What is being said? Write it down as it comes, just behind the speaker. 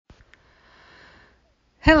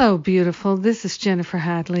Hello, beautiful. This is Jennifer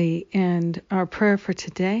Hadley, and our prayer for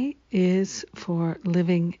today is for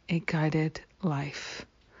living a guided life.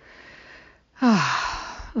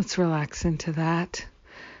 Let's relax into that.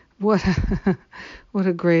 What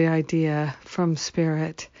a great idea from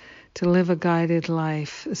Spirit to live a guided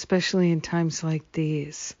life, especially in times like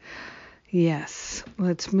these. Yes,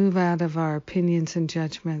 let's move out of our opinions and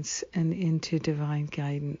judgments and into divine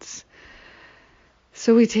guidance.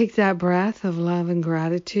 So we take that breath of love and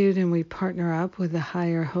gratitude and we partner up with the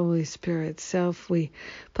higher Holy Spirit self. We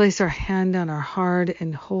place our hand on our heart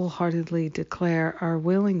and wholeheartedly declare our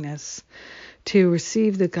willingness to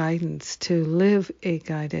receive the guidance to live a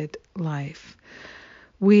guided life.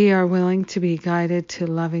 We are willing to be guided to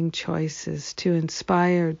loving choices, to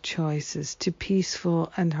inspired choices, to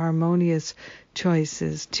peaceful and harmonious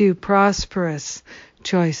choices, to prosperous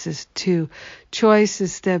choices, to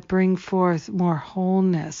choices that bring forth more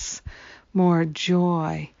wholeness, more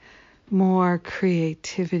joy, more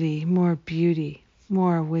creativity, more beauty,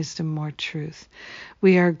 more wisdom, more truth.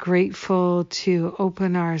 We are grateful to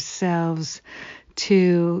open ourselves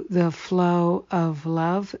to the flow of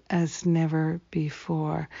love as never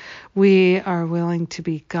before. We are willing to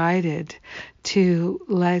be guided to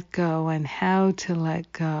let go and how to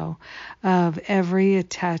let go of every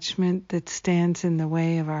attachment that stands in the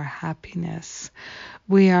way of our happiness.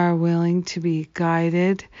 We are willing to be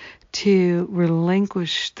guided to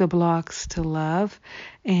relinquish the blocks to love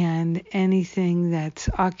and anything that's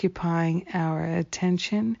occupying our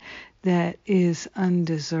attention that is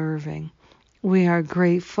undeserving. We are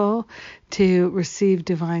grateful to receive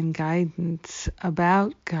divine guidance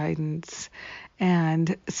about guidance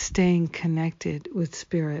and staying connected with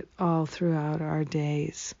Spirit all throughout our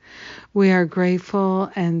days. We are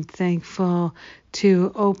grateful and thankful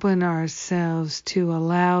to open ourselves to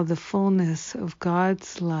allow the fullness of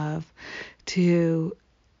God's love to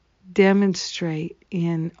demonstrate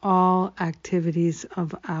in all activities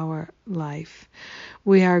of our life.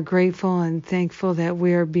 We are grateful and thankful that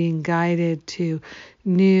we are being guided to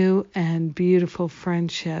new and beautiful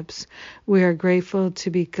friendships. We are grateful to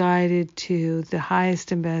be guided to the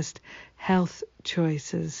highest and best health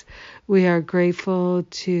choices. We are grateful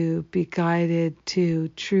to be guided to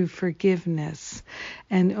true forgiveness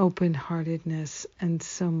and open-heartedness and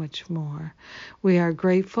so much more. We are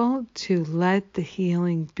grateful to let the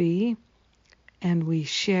healing be, and we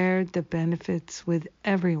share the benefits with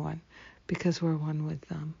everyone because we're one with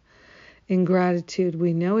them. In gratitude,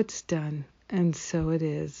 we know it's done, and so it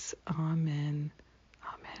is. Amen.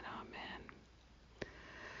 Amen. Amen.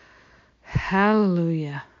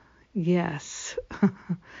 Hallelujah. Yes.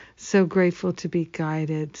 So grateful to be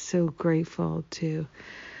guided. So grateful to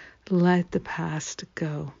let the past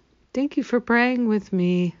go. Thank you for praying with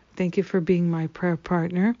me. Thank you for being my prayer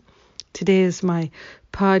partner. Today is my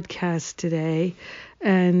podcast today,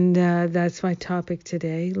 and that's my topic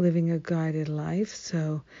today, living a guided life.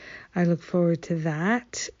 So I look forward to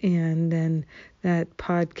that. And then that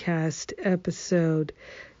podcast episode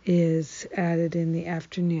is added in the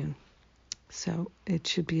afternoon. So it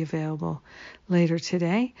should be available later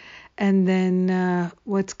today. And then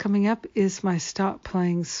what's coming up is my Stop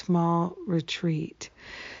Playing Small retreat.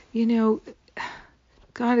 You know,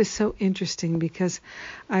 God is so interesting because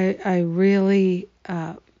I really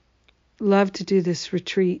love to do this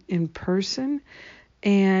retreat in person,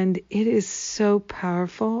 and it is so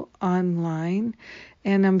powerful online,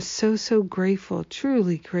 and I'm so grateful,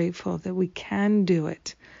 truly grateful that we can do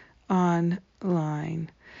it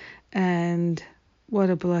online, and what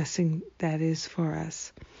a blessing that is for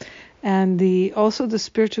us. And also the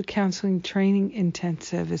spiritual counseling training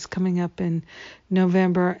intensive is coming up in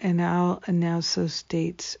November, and I'll announce those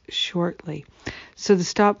dates shortly. So the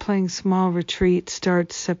Stop Playing Small retreat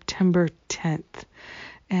starts September 10th,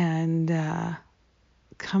 and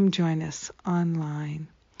come join us online.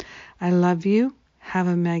 I love you. Have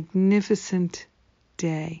a magnificent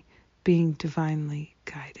day being divinely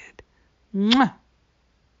guided. Mwah!